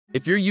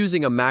If you're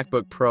using a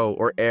MacBook Pro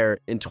or Air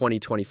in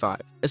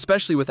 2025,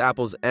 especially with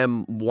Apple's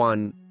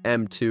M1,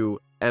 M2,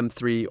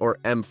 M3, or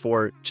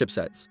M4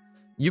 chipsets,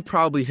 you've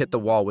probably hit the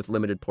wall with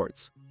limited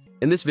ports.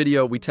 In this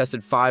video, we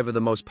tested 5 of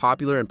the most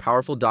popular and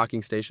powerful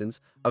docking stations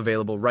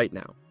available right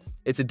now.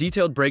 It's a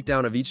detailed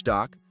breakdown of each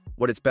dock,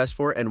 what it's best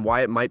for, and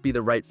why it might be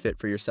the right fit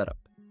for your setup.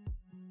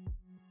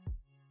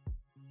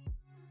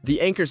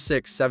 The Anker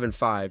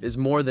 675 is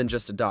more than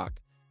just a dock.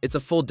 It's a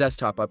full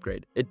desktop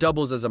upgrade. It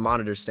doubles as a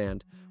monitor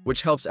stand,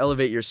 which helps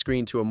elevate your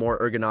screen to a more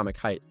ergonomic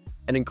height,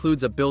 and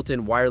includes a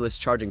built-in wireless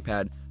charging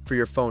pad for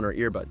your phone or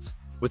earbuds.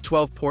 With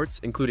 12 ports,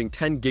 including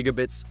 10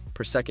 gigabits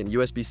per second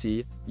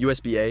USB-C,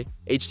 USB-A,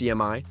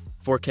 HDMI,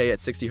 4K at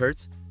 60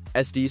 Hz,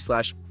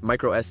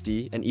 SD/micro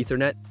SD, and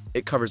Ethernet,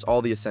 it covers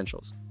all the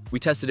essentials. We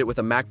tested it with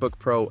a MacBook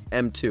Pro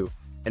M2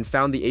 and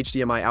found the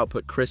HDMI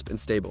output crisp and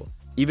stable.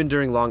 Even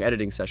during long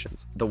editing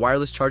sessions, the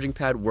wireless charging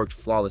pad worked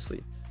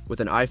flawlessly with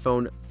an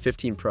iPhone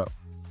 15 Pro,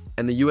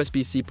 and the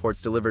USB-C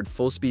ports delivered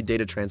full-speed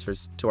data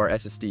transfers to our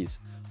SSDs.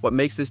 What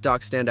makes this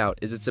dock stand out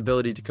is its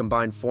ability to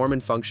combine form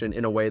and function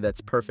in a way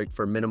that's perfect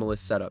for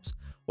minimalist setups,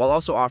 while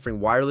also offering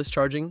wireless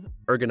charging,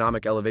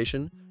 ergonomic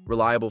elevation,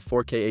 reliable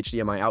 4K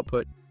HDMI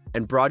output,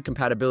 and broad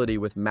compatibility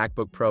with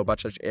MacBook Pro,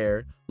 Baseus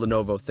Air,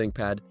 Lenovo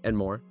ThinkPad, and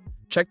more.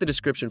 Check the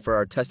description for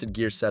our tested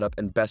gear setup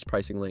and best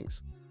pricing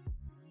links.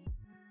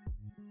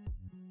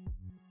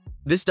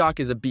 This dock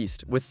is a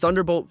beast. With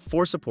Thunderbolt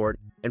 4 support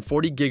and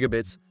 40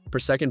 gigabits per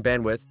second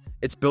bandwidth,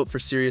 it's built for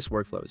serious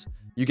workflows.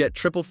 You get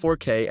triple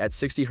 4K at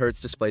 60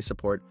 Hz display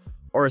support,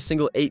 or a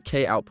single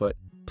 8K output,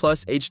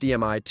 plus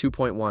HDMI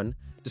 2.1,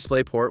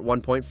 DisplayPort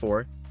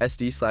 1.4,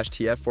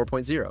 SD/TF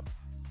 4.0,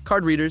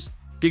 card readers,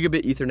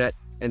 gigabit Ethernet,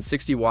 and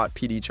 60-watt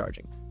PD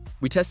charging.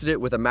 We tested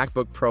it with a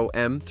MacBook Pro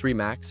M3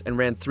 Max and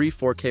ran 3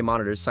 4K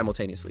monitors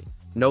simultaneously.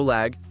 No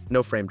lag,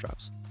 no frame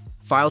drops.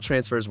 File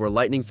transfers were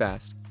lightning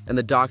fast, and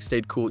the dock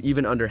stayed cool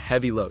even under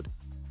heavy load.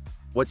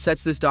 What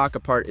sets this dock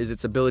apart is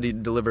its ability to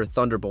deliver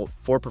Thunderbolt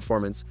 4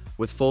 performance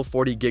with full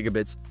 40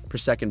 gigabits per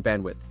second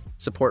bandwidth,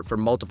 support for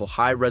multiple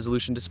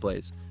high-resolution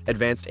displays,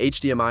 advanced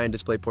HDMI and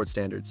DisplayPort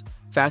standards,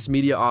 fast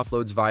media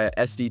offloads via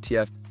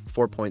SD/TF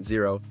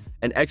 4.0,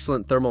 and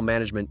excellent thermal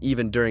management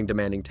even during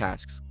demanding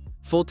tasks.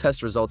 Full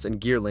test results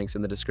and gear links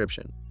in the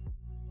description.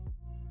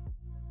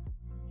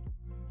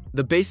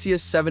 The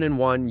Baseus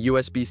 7-in-1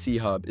 USB-C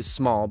hub is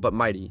small but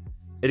mighty.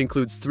 It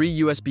includes 3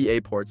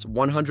 USB-A ports,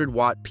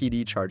 100-watt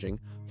PD charging,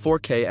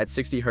 4K at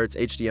 60 Hz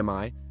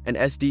HDMI, and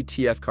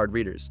SD/TF card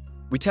readers.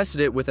 We tested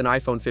it with an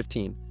iPhone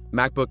 15,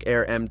 MacBook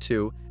Air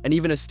M2, and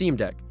even a Steam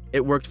Deck.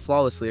 It worked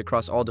flawlessly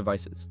across all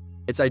devices.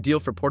 It's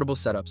ideal for portable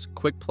setups,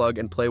 quick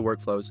plug-and-play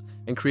workflows,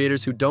 and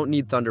creators who don't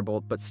need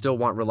Thunderbolt but still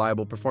want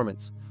reliable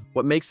performance.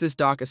 What makes this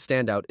dock a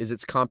standout is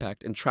its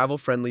compact and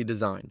travel-friendly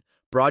design,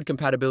 broad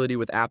compatibility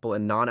with Apple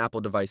and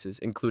non-Apple devices,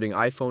 including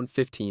iPhone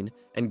 15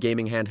 and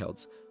gaming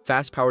handhelds,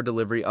 fast power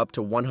delivery up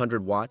to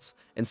 100 watts,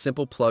 and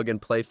simple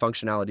plug-and-play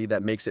functionality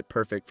that makes it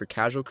perfect for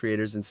casual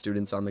creators and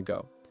students on the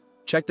go.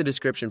 Check the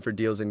description for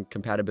deals and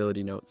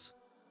compatibility notes.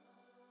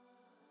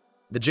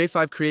 The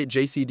J5 Create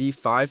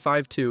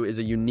JCD552 is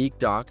a unique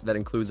dock that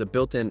includes a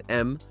built-in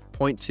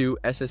M.2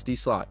 SSD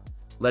slot,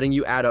 letting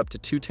you add up to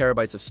 2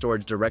 terabytes of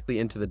storage directly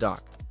into the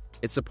dock.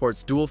 It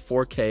supports dual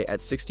 4K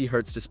at 60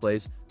 Hz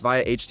displays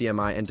via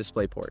HDMI and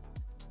DisplayPort,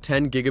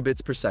 10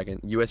 gigabits per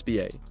second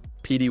USB-A,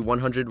 PD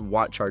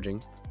 100-watt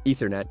charging,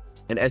 Ethernet,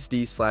 and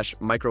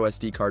SD/micro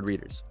SD card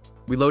readers.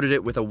 We loaded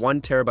it with a 1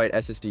 terabyte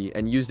SSD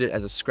and used it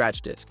as a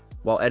scratch disk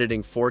while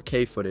editing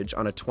 4K footage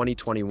on a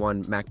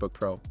 2021 MacBook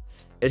Pro.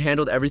 It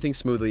handled everything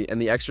smoothly,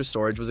 and the extra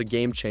storage was a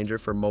game changer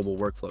for mobile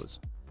workflows.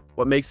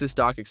 What makes this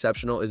dock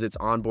exceptional is its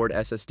onboard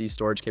SSD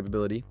storage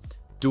capability,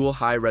 dual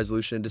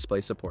high-resolution display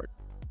support,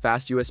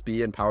 fast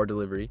USB and power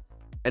delivery,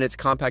 and its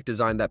compact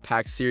design that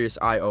packs serious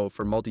I/O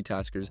for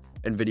multitaskers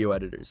and video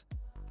editors.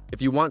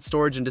 If you want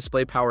storage and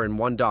display power in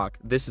one dock,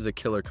 this is a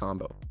killer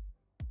combo.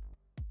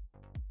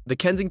 The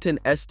Kensington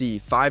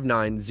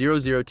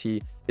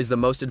SD5900T is the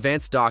most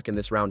advanced dock in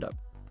this roundup.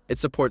 It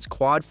supports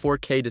quad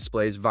 4K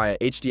displays via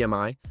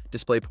HDMI,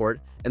 DisplayPort,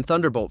 and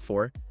Thunderbolt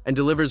 4, and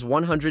delivers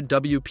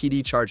 100W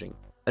PD charging,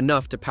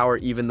 enough to power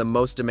even the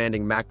most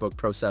demanding MacBook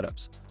Pro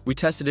setups. We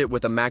tested it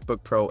with a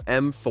MacBook Pro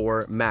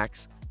M4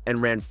 Max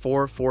and ran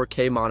 4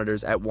 4K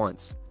monitors at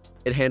once.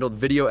 It handled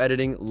video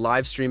editing,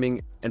 live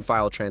streaming, and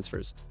file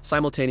transfers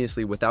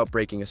simultaneously without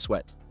breaking a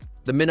sweat.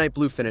 The midnight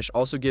blue finish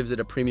also gives it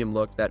a premium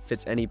look that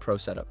fits any Pro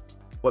setup.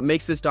 What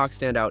makes this dock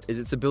stand out is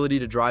its ability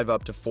to drive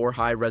up to 4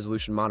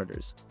 high-resolution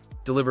monitors,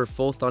 deliver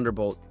full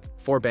Thunderbolt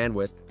 4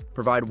 bandwidth,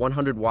 provide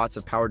 100 watts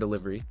of power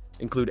delivery,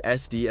 include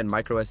SD and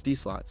micro SD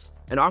slots,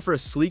 and offer a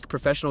sleek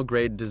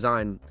professional-grade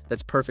design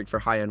that's perfect for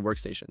high-end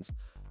workstations.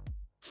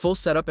 Full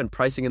setup and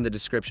pricing in the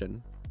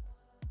description.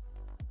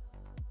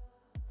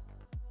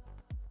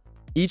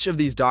 Each of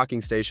these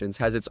docking stations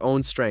has its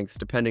own strengths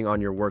depending on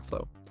your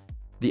workflow.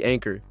 The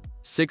Anker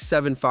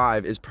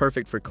 675 is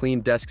perfect for clean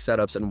desk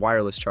setups and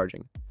wireless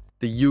charging.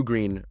 The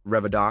UGREEN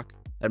Revodok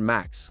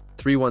Max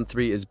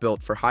 313 is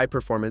built for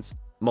high-performance,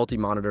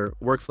 multi-monitor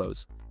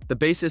workflows. The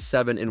Baseus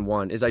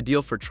 7-in-1 is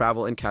ideal for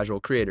travel and casual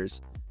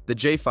creators. The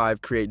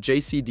J5 Create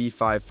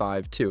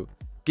JCD552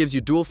 gives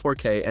you dual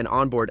 4K and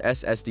onboard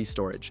SSD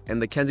storage,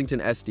 and the Kensington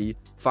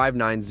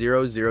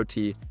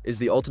SD5900T is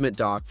the ultimate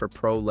dock for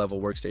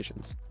pro-level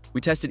workstations.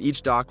 We tested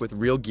each dock with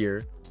real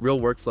gear, real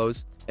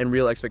workflows, and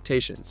real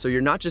expectations, so you're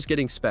not just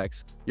getting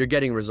specs, you're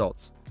getting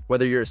results.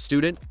 Whether you're a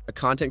student, a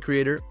content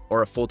creator,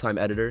 or a full-time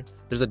editor,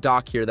 there's a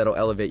dock here that'll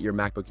elevate your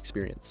MacBook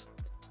experience.